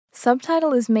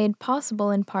Subtitle is made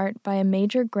possible in part by a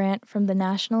major grant from the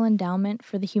National Endowment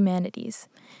for the Humanities,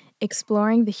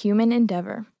 exploring the human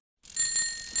endeavor.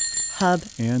 Hub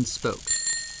and Spoke.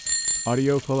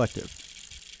 Audio Collective.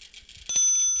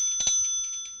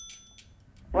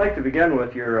 I'd like to begin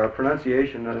with your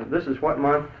pronunciation. This is what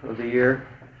month of the year?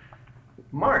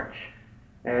 March.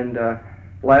 And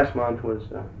last month was?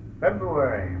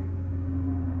 February.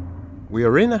 We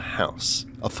are in a house,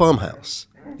 a farmhouse,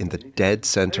 in the dead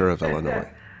center of Illinois.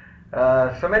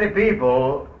 So many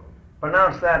people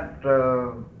pronounce that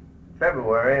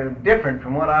February different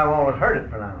from what I've always heard it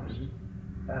pronounced.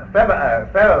 February.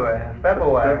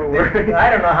 I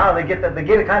don't know how they get that. They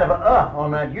get a kind of a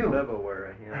on that U.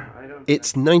 February, yeah.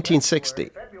 It's 1960.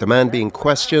 The man being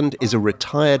questioned is a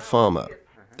retired farmer.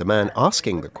 The man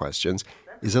asking the questions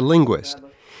is a linguist.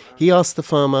 He asks the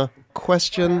farmer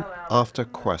question after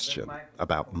question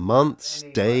about months,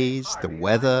 days, the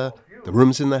weather, the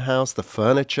rooms in the house, the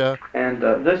furniture. And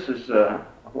this is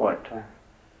what?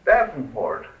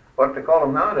 Davenport, what they call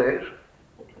them nowadays.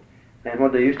 And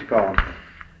what they used to call them?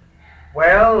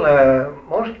 Well,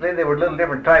 mostly they were a little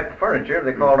different type of furniture.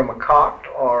 They called them a cot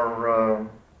or,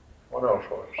 what else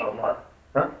was it? Sofa.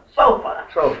 Huh? Sofa.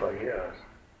 Sofa, yes.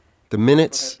 The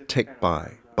minutes tick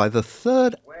by. By the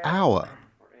third hour,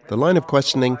 the line of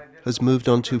questioning has moved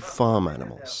on to farm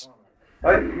animals.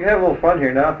 You have a little fun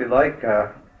here now if you like.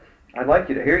 I'd like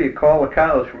you to hear you call the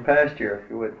cows from pasture,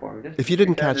 if you would, for me. If you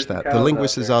didn't catch that, the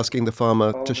linguist is asking the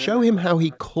farmer to show him how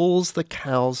he calls the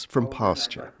cows from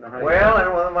pasture. Well, I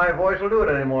don't know whether my voice will do it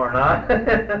anymore now.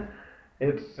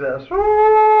 It's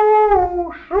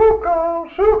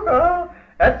suka.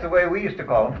 That's the way we used to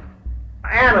call them.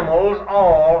 Animals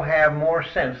all have more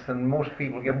sense than most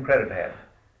people give them credit to have.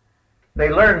 They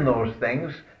learn those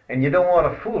things, and you don't want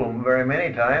to fool them very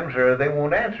many times, or they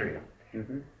won't answer you.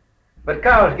 Mm-hmm. But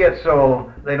cows get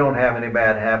so they don't have any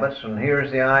bad habits, and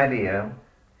here's the idea.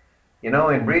 You know,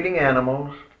 in breeding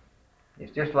animals,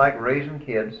 it's just like raising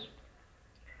kids.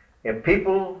 If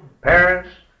people, parents,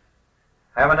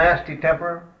 have a nasty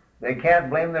temper, they can't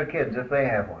blame their kids if they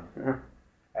have one. Yeah.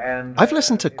 And I've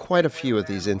listened to quite a few of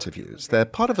these interviews. They're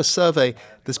part of a survey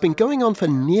that's been going on for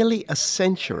nearly a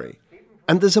century.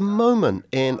 And there's a moment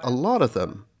in a lot of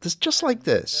them that's just like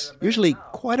this, usually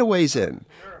quite a ways in,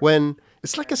 when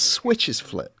it's like a switch is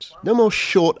flipped. No more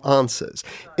short answers.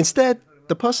 Instead,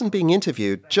 the person being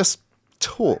interviewed just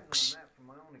talks.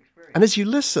 And as you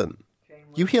listen,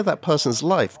 you hear that person's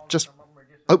life just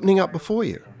opening up before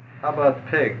you. How about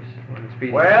the pigs?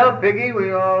 Well, Piggy,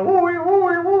 we all wooey,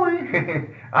 wooey,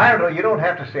 wooey. I don't know, you don't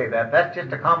have to say that. That's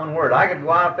just a common word. I could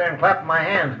go out there and clap my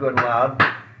hands good and loud,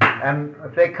 and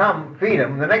if they come, feed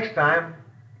them. The next time,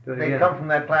 they come from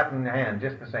that clapping your hands,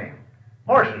 just the same.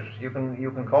 Horses, you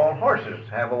can call horses,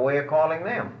 have a way of calling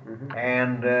them. Mm-hmm.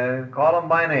 And call them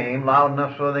by name, loud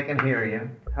enough so they can hear you.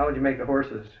 How would you make the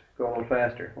horses go a little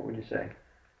faster? What would you say?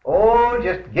 Oh,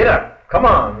 just get up, come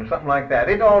on, something like that.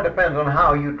 It all depends on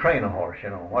how you train a horse,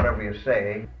 you know, whatever you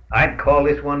say. I'd call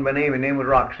this one by name, his name was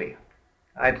Roxy.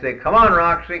 I'd say, come on,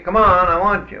 Roxy, come on, I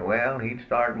want you. Well, he'd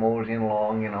start moseying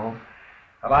along, you know.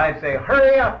 Well, I'd say,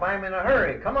 hurry up, I'm in a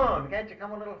hurry, come on, can't you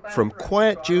come a little faster? From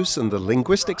Quiet Juice and the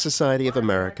Linguistic Society of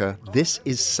America, this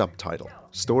is Subtitle.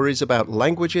 Stories about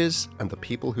languages and the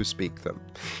people who speak them.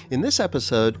 In this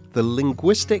episode, the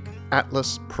Linguistic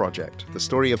Atlas Project, the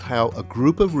story of how a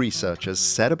group of researchers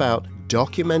set about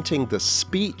documenting the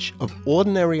speech of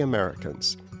ordinary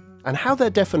Americans and how their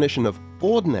definition of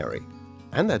ordinary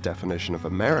and their definition of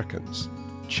Americans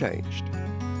changed.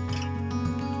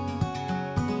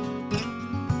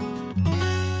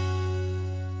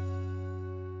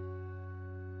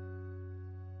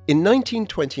 In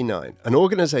 1929, an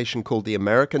organization called the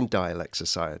American Dialect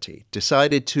Society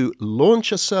decided to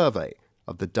launch a survey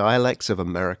of the dialects of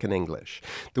American English.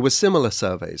 There were similar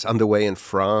surveys underway in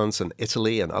France and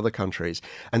Italy and other countries,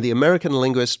 and the American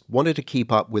linguists wanted to keep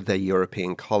up with their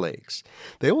European colleagues.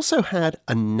 They also had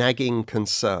a nagging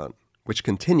concern, which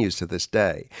continues to this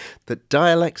day, that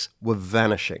dialects were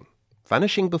vanishing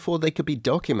before they could be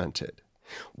documented.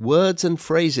 Words and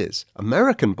phrases,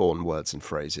 American-born words and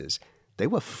phrases, they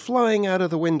were flying out of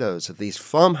the windows of these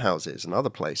farmhouses and other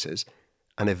places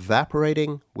and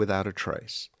evaporating without a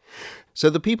trace.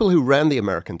 So the people who ran the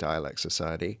American Dialect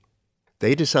Society,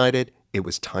 they decided it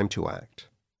was time to act.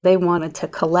 They wanted to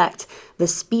collect the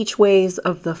speechways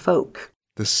of the folk.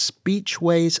 The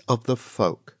speechways of the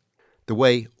folk. The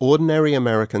way ordinary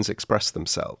Americans express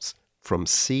themselves, from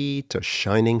sea to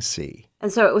shining sea.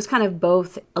 And so it was kind of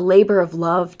both a labor of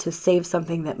love to save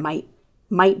something that might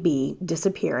be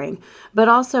disappearing, but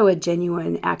also a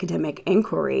genuine academic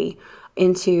inquiry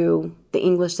into the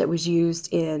English that was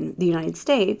used in the United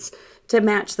States to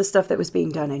match the stuff that was being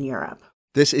done in Europe.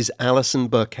 This is Alison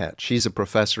Burkett. She's a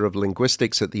professor of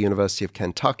linguistics at the University of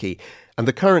Kentucky and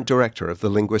the current director of the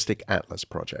Linguistic Atlas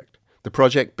Project. The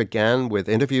project began with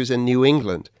interviews in New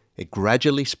England. It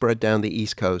gradually spread down the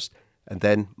East Coast and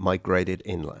then migrated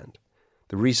inland.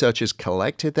 The researchers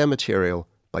collected their material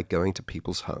by going to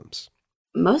people's homes.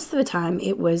 Most of the time,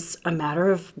 it was a matter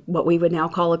of what we would now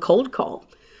call a cold call.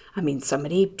 I mean,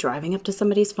 somebody driving up to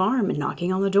somebody's farm and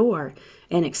knocking on the door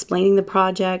and explaining the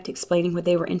project, explaining what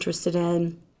they were interested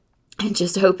in, and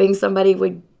just hoping somebody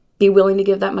would be willing to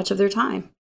give that much of their time.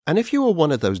 And if you were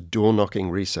one of those door-knocking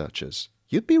researchers,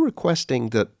 you'd be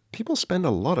requesting that people spend a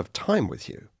lot of time with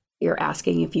you. You're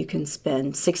asking if you can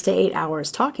spend 6 to 8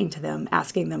 hours talking to them,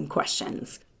 asking them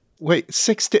questions. Wait,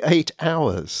 6 to 8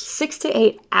 hours? 6 to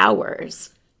 8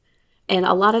 hours. And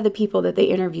a lot of the people that they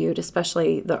interviewed,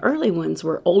 especially the early ones,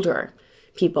 were older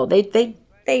people. They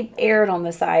erred on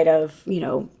the side of,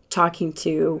 talking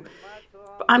to,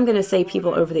 I'm going to say,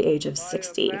 people over the age of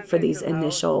 60 for these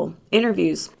initial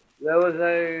interviews. There was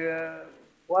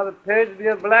what appeared to be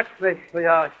a blacksmith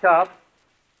shop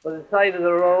by the side of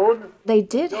the road. They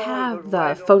did have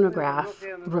the phonograph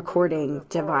recording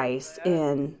device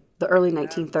in the early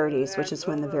 1930s, which is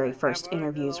when the very first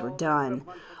interviews were done,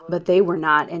 but they were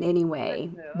not in any way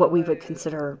what we would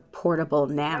consider portable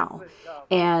now.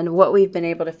 And what we've been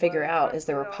able to figure out is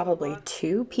there were probably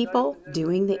 2 people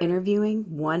doing the interviewing,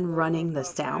 one running the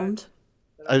sound.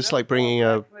 It's like bringing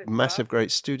a massive,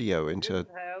 great studio into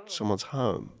someone's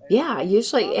home. Yeah,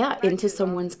 usually, into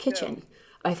someone's kitchen.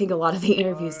 I think a lot of the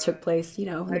interviews took place, in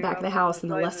the back of the house in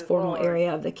the less formal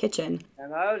area of the kitchen.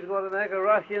 And I was going to make a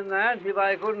rush in there and see if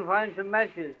I couldn't find some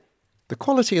matches. The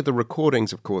quality of the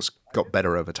recordings, of course, got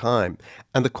better over time,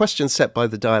 and the questions set by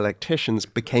the dialecticians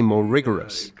became more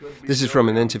rigorous. This is from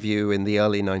an interview in the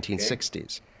early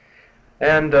 1960s.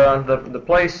 And the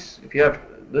place,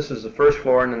 this is the first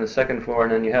floor and then the second floor,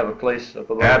 and then you have a place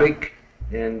up above. Attic?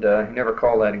 And you never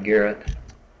call that a garret.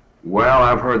 Well,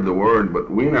 I've heard the word,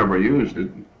 but we never used it.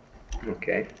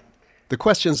 Okay. The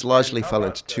questions largely fell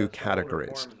into 2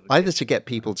 categories, either to get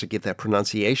people to give their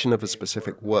pronunciation of a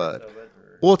specific word,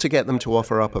 or to get them to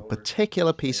offer up a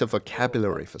particular piece of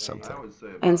vocabulary for something.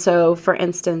 And so, for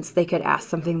instance, they could ask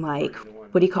something like,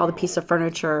 what do you call the piece of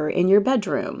furniture in your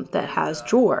bedroom that has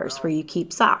drawers where you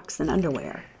keep socks and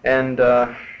underwear? And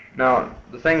now,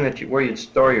 the thing where you'd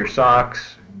store your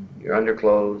socks, your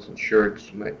underclothes and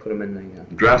shirts, you might put them in the...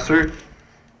 Dresser?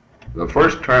 The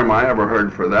first term I ever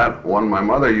heard for that one my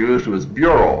mother used was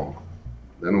bureau.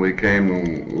 Then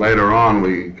later on,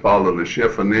 we called it a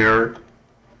chiffonier,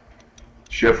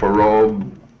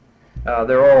 chifferobe.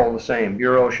 They're all the same,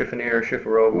 bureau, chiffonier,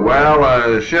 chifferobe. Well,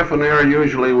 a chiffonier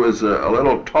usually was a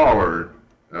little taller.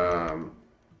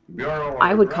 Bureau.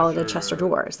 I would call it a chest of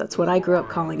drawers. That's what I grew up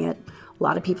calling it. A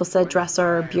lot of people said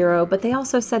dresser, bureau, but they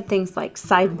also said things like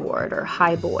sideboard or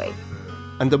highboy.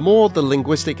 And the more the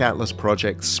Linguistic Atlas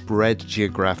Project spread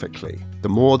geographically, the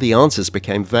more the answers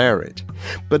became varied.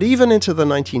 But even into the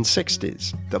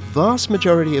 1960s, the vast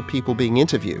majority of people being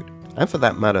interviewed, and for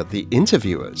that matter, the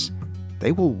interviewers,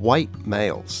 they were white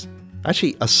males.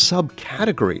 Actually, a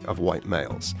subcategory of white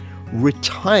males,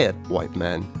 retired white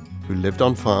men who lived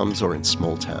on farms or in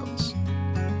small towns.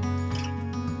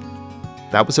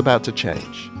 That was about to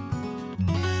change.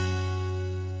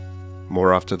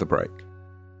 More after the break.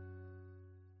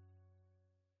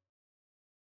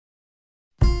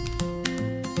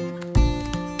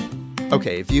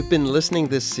 Okay, if you've been listening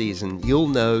this season, you'll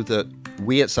know that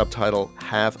we at Subtitle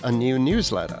have a new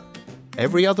newsletter.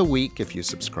 Every other week, if you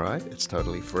subscribe, it's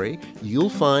totally free, you'll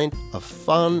find a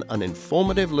fun and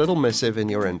informative little missive in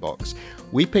your inbox.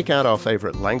 We pick out our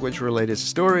favorite language-related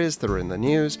stories that are in the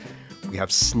news. We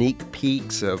have sneak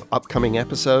peeks of upcoming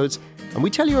episodes, and we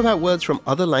tell you about words from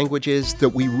other languages that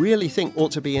we really think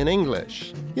ought to be in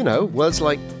English. Words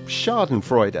like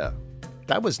Schadenfreude.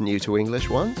 That was new to English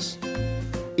once.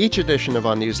 Each edition of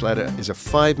our newsletter is a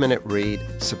 5-minute read.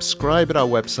 Subscribe at our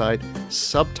website,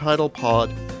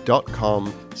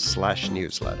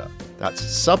 subtitlepod.com/newsletter. That's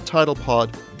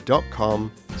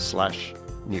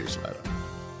subtitlepod.com/newsletter.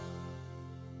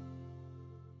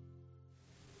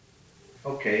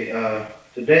 Okay,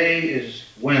 today is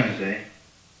Wednesday.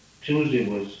 Tuesday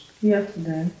was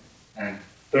yesterday. And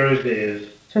Thursday is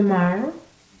tomorrow.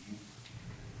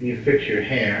 You fix your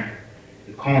hair,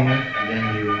 you comb it, and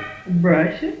then you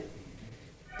brush it.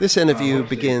 This interview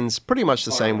begins pretty much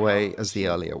the same way as the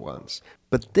earlier ones.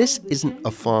 But this isn't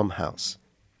a farmhouse.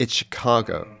 It's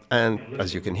Chicago, and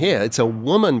as you can hear, it's a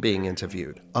woman being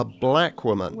interviewed, a black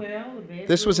woman.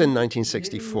 This was in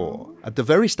 1964, at the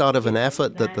very start of an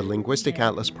effort that the Linguistic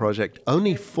Atlas Project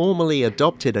only formally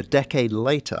adopted a decade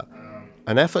later,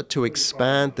 an effort to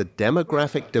expand the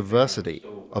demographic diversity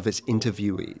of its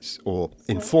interviewees, or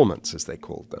informants as they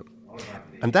called them.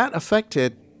 And that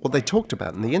affected what they talked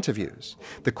about in the interviews.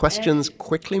 The questions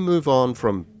quickly move on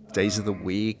from days of the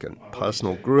week and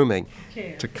personal grooming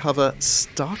to cover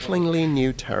startlingly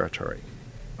new territory.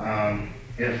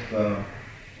 If a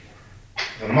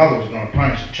mother was going to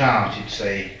punish a child, she'd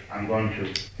say, I'm going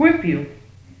to whip you.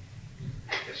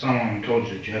 If someone told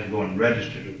you that you had to go and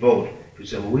register to vote, you'd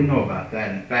say, well, we know about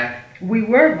that. In fact, we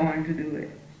were going to do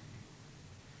it.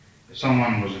 If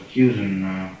someone was accusing,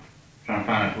 trying to find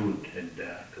out who had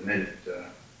committed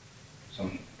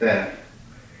some theft,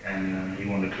 and you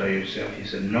wanted to declare yourself, you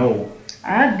said, no.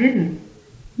 I didn't.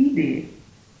 He did.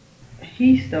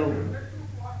 He stole it.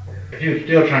 If you were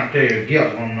still trying to clear your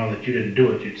guilt, want to know that you didn't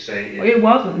do it, you'd say... It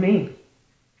wasn't me.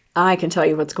 I can tell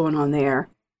you what's going on there.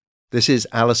 This is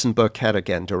Alison Burkett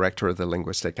again, director of the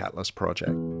Linguistic Atlas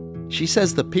Project. She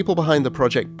says the people behind the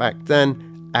project back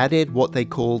then added what they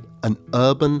called an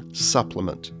urban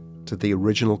supplement to the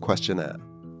original questionnaire.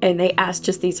 And they asked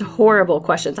just these horrible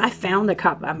questions. I found a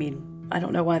copy. I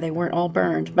don't know why they weren't all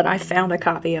burned, but I found a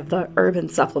copy of the urban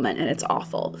supplement, and it's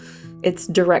awful. It's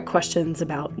direct questions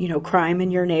about, crime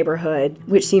in your neighborhood,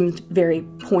 which seemed very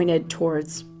pointed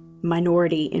towards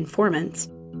minority informants.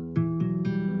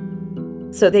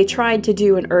 So they tried to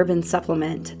do an urban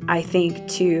supplement, I think,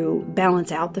 to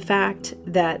balance out the fact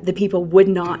that the people would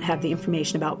not have the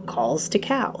information about calls to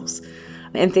cows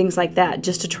and things like that,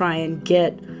 just to try and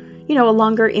get, a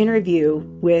longer interview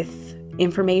with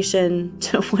information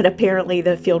to what apparently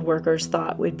the field workers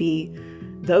thought would be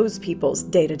those people's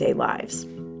day-to-day lives,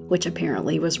 which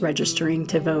apparently was registering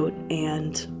to vote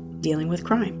and dealing with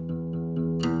crime.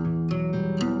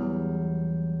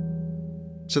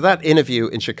 So that interview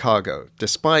in Chicago,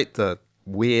 despite the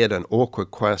weird and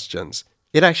awkward questions,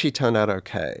 it actually turned out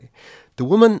okay. The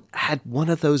woman had one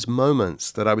of those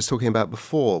moments that I was talking about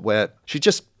before, where she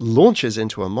just launches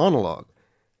into a monologue,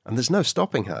 and there's no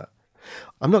stopping her.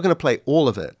 I'm not going to play all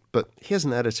of it, but here's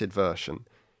an edited version.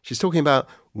 She's talking about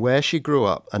where she grew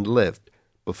up and lived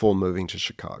before moving to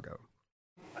Chicago.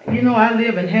 I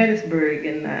live in Hattiesburg,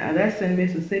 and that's in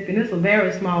Mississippi, and it's a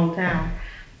very small town.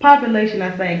 Population,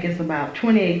 I think, is about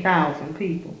 28,000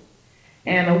 people.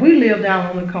 And we live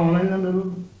down on the corner in a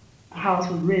little house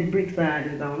with red brick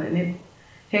sidings on it, and it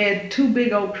had 2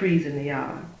 big oak trees in the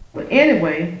yard. But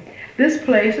anyway, this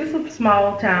place is a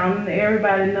small town, and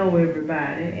everybody know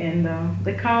everybody, and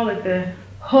they call it the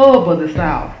hub of the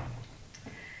South.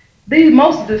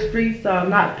 Most of the streets are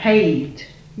not paved,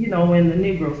 in the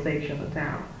Negro section of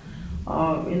town.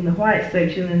 In the white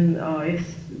section, and it's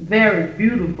very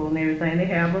beautiful and everything. They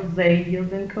have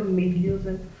azaleas and camellias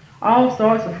and all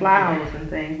sorts of flowers and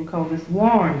things because it's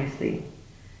warm, you see.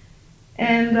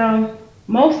 And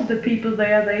most of the people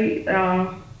there, they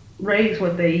raise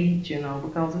what they eat,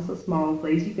 because it's a small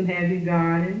place. You can have your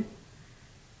garden.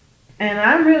 And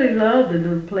I really love the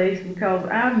little place because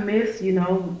I miss,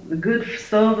 the good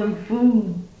southern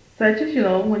food, such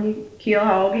as, when you kill a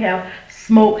hog, you have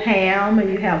smoked ham and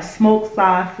you have smoked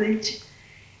sausage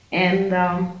and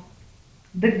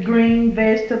the green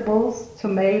vegetables,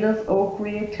 tomatoes,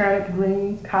 okra, turnip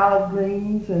greens, collard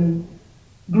greens, and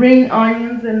green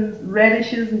onions and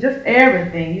radishes and just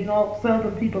everything.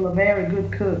 Southern people are very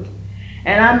good cooks.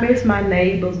 And I miss my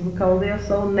neighbors because they're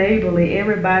so neighborly.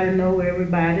 Everybody know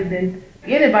everybody. Then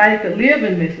anybody could live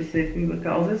in Mississippi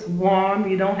because it's warm.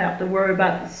 You don't have to worry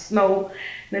about the snow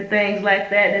and things like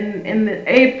that. And in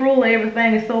April,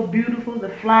 everything is so beautiful. The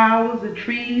flowers, the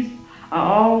trees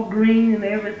are all green and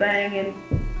everything. And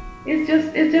it's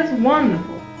just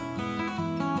wonderful.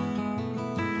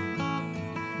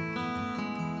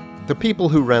 The people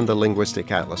who ran the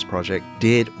Linguistic Atlas Project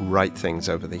did right things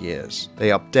over the years. They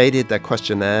updated their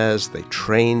questionnaires, they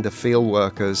trained the field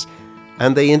workers,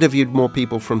 and they interviewed more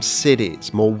people from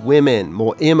cities, more women,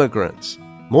 more immigrants,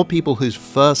 more people whose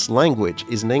first language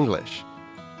isn't English.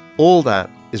 All that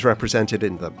is represented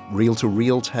in the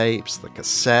reel-to-reel tapes, the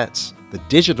cassettes, the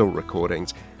digital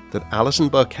recordings that Alison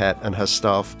Burkett and her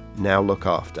staff now look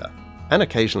after, and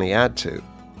occasionally add to,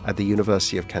 at the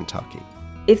University of Kentucky.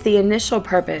 If the initial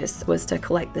purpose was to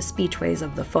collect the speechways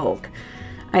of the folk,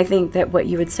 I think that what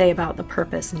you would say about the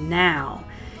purpose now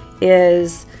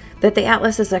is that the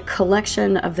Atlas is a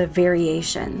collection of the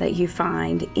variation that you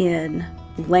find in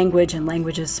language and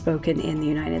languages spoken in the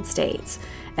United States.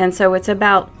 And so it's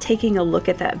about taking a look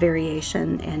at that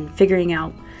variation and figuring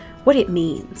out what it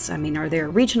means. I mean, are there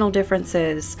regional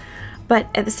differences? But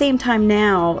at the same time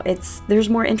now, there's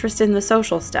more interest in the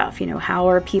social stuff. How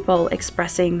are people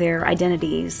expressing their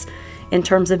identities in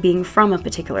terms of being from a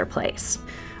particular place?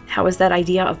 How is that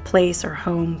idea of place or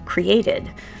home created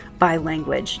by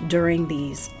language during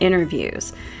these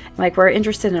interviews? Like, we're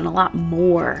interested in a lot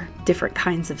more different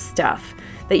kinds of stuff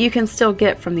that you can still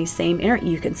get from these same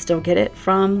you can still get it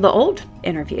from the old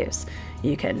interviews.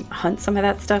 You can hunt some of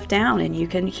that stuff down and you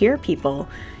can hear people,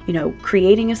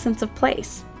 creating a sense of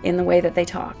place in the way that they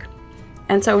talk.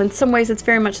 And so in some ways it's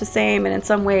very much the same, and in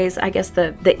some ways I guess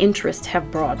the interests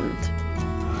have broadened.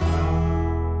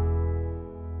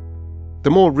 The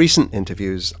more recent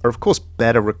interviews are of course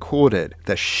better recorded,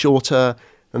 they're shorter,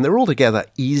 and they're altogether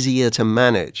easier to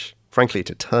manage, frankly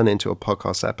to turn into a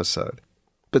podcast episode.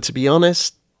 But to be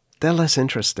honest, they're less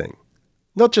interesting.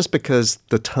 Not just because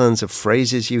the turns of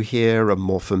phrases you hear are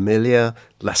more familiar,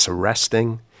 less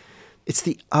arresting. It's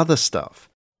the other stuff.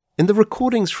 In the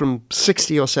recordings from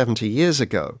 60 or 70 years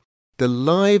ago, the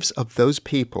lives of those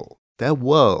people, their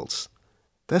worlds,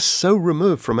 they're so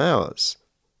removed from ours.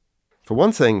 For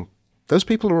one thing, those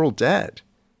people are all dead.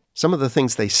 Some of the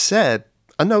things they said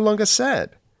are no longer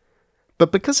said.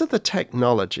 But because of the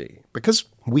technology, because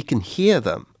we can hear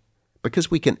them,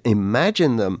 because we can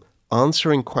imagine them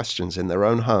answering questions in their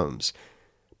own homes,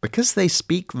 because they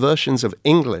speak versions of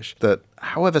English that,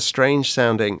 however strange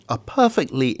sounding, are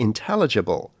perfectly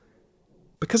intelligible,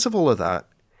 because of all of that,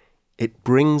 it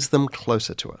brings them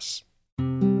closer to us.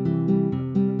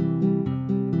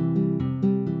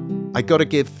 I got to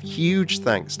give huge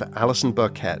thanks to Alison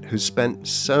Burkett, who spent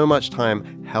so much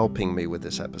time helping me with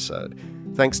this episode.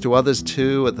 Thanks to others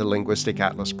too at the Linguistic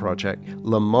Atlas Project,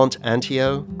 Lamont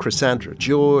Antio, Chrysandra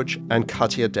George, and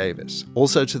Katia Davis.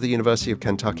 Also to the University of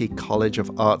Kentucky College of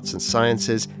Arts and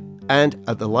Sciences, and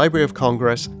at the Library of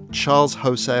Congress, Charles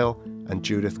Hosale and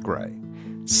Judith Gray.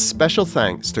 Special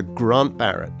thanks to Grant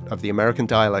Barrett of the American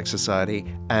Dialect Society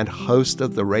and host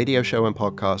of the radio show and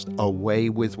podcast Away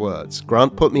with Words.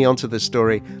 Grant put me onto this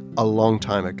story a long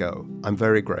time ago. I'm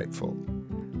very grateful.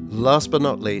 Last but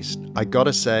not least, I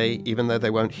gotta say, even though they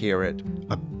won't hear it,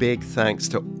 a big thanks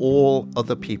to all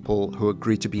other people who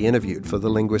agreed to be interviewed for the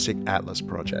Linguistic Atlas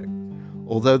Project.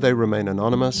 Although they remain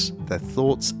anonymous, their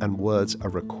thoughts and words are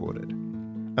recorded.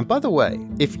 And by the way,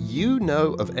 if you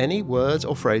know of any words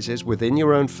or phrases within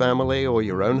your own family or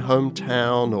your own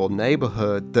hometown or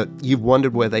neighborhood that you've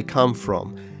wondered where they come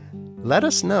from, let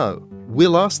us know.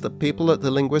 We'll ask the people at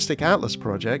the Linguistic Atlas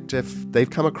Project if they've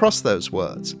come across those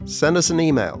words. Send us an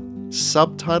email,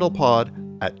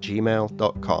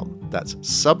 subtitlepod@gmail.com. That's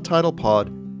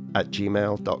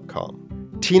subtitlepod@gmail.com.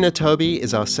 Tina Toby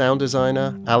is our sound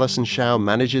designer. Alison Shao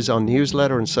manages our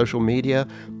newsletter and social media.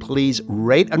 Please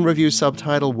rate and review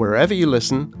Subtitle wherever you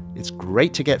listen. It's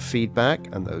great to get feedback,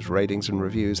 and those ratings and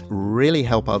reviews really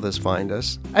help others find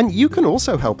us. And you can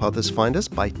also help others find us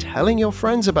by telling your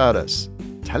friends about us.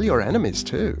 Tell your enemies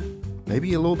too. Maybe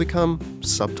you'll all become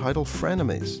Subtitle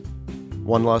frenemies.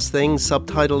 One last thing,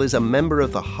 Subtitle is a member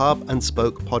of the Hub and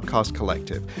Spoke Podcast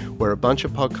Collective. We're a bunch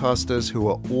of podcasters who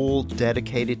are all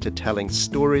dedicated to telling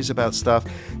stories about stuff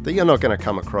that you're not going to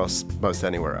come across most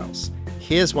anywhere else.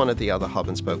 Here's one of the other Hub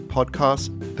and Spoke podcasts,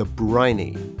 The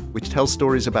Briny, which tells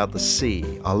stories about the sea,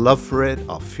 our love for it,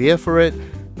 our fear for it,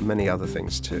 and many other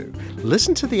things too.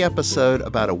 Listen to the episode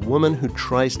about a woman who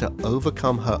tries to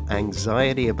overcome her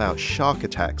anxiety about shark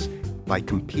attacks by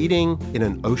competing in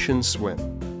an ocean swim.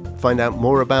 Find out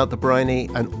more about The Briny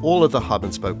and all of the Hub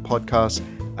and Spoke podcasts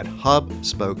at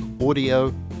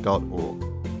hubspokeaudio.org.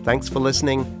 Thanks for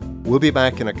listening. We'll be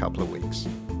back in a couple of weeks.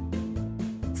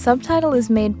 Subtitle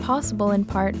is made possible in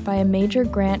part by a major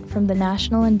grant from the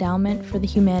National Endowment for the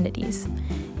Humanities,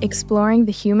 exploring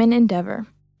the human endeavor.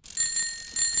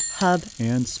 Hub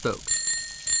and Spoke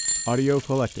Audio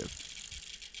Collective.